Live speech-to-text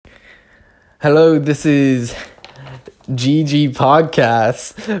Hello, this is GG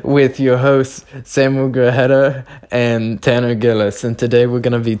Podcast with your hosts Samuel Grejeda and Tanner Gillis, and today we're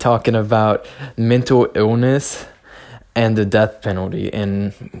going to be talking about mental illness and the death penalty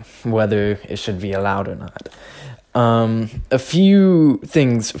and whether it should be allowed or not. A few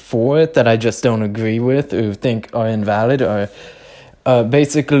things for it that I just don't agree with or think are invalid are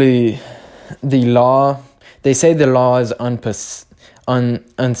basically the law. They say the law is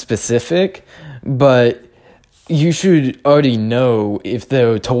unspecific, but you should already know if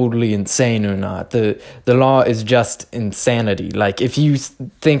they're totally insane or not. The law is just insanity. Like, if you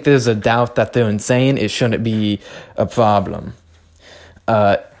think there's a doubt that they're insane, it shouldn't be a problem.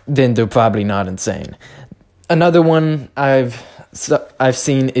 Then they're probably not insane. Another one I've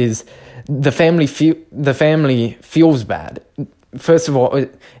seen is the family feels bad. First of all,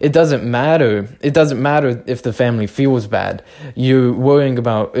 it doesn't matter. It doesn't matter if the family feels bad. You're worrying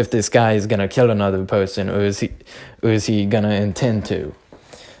about if this guy is gonna kill another person, or is he gonna intend to.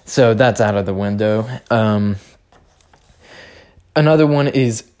 So that's out of the window. Another one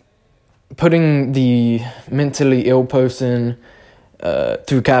is putting the mentally ill person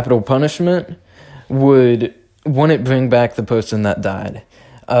through capital punishment wouldn't bring back the person that died.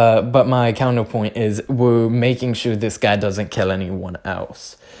 But my counterpoint is we're making sure this guy doesn't kill anyone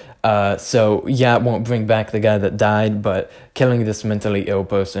else. So yeah, it won't bring back the guy that died, but killing this mentally ill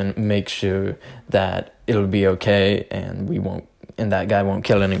person makes sure that it'll be okay and that guy won't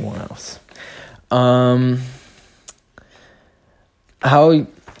kill anyone else.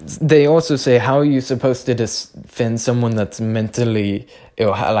 They also say, how are you supposed to defend someone that's mentally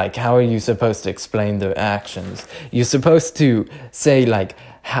ill? How are you supposed to explain their actions? You're supposed to say,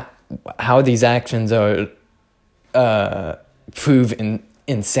 how these actions are prove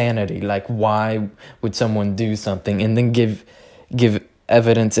insanity. Like, why would someone do something? And then give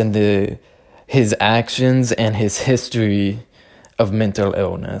evidence in his actions and his history of mental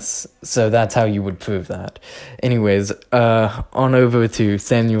illness. So that's how you would prove that. Anyways, on over to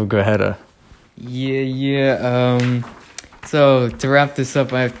Samuel Grejeda. So to wrap this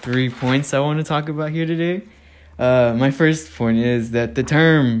up, I have 3 points I want to talk about here today. My first point is that the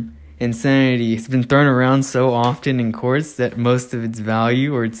term insanity has been thrown around so often in courts that most of its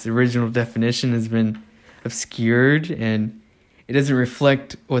value or its original definition has been obscured, and it doesn't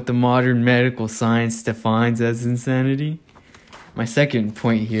reflect what the modern medical science defines as insanity. My second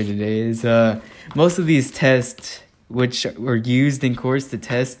point here today is most of these tests, which are used in courts to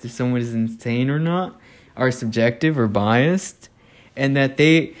test if someone is insane or not, are subjective or biased, and that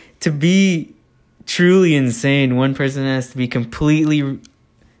to be truly insane, one person has to be completely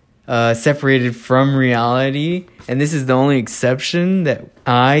separated from reality, and this is the only exception that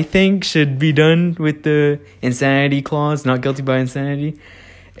I think should be done with the insanity clause, not guilty by insanity.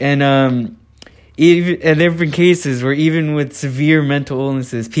 And there have been cases where even with severe mental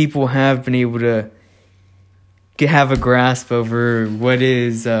illnesses, people have been able to have a grasp over what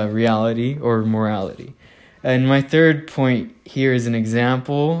is reality or morality. And my third point here is an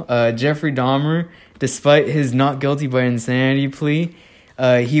example. Jeffrey Dahmer, despite his not guilty by insanity plea,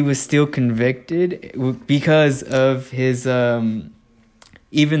 he was still convicted because of his,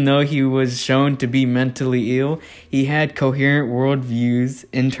 even though he was shown to be mentally ill, he had coherent worldviews,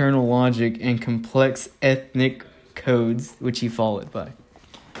 internal logic, and complex ethnic codes, which he followed by.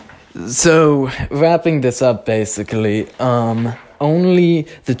 So, wrapping this up, basically, only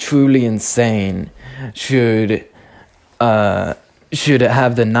the truly insane should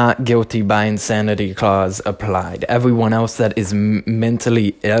have the not guilty by insanity clause applied. Everyone else that is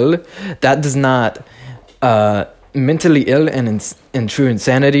mentally ill, that does not, mentally ill and true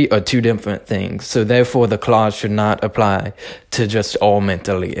insanity are two different things. So therefore the clause should not apply to just all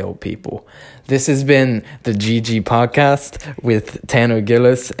mentally ill people. This has been the GG Podcast with Tanner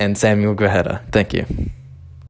Gillis and Samuel Grejeda. Thank you.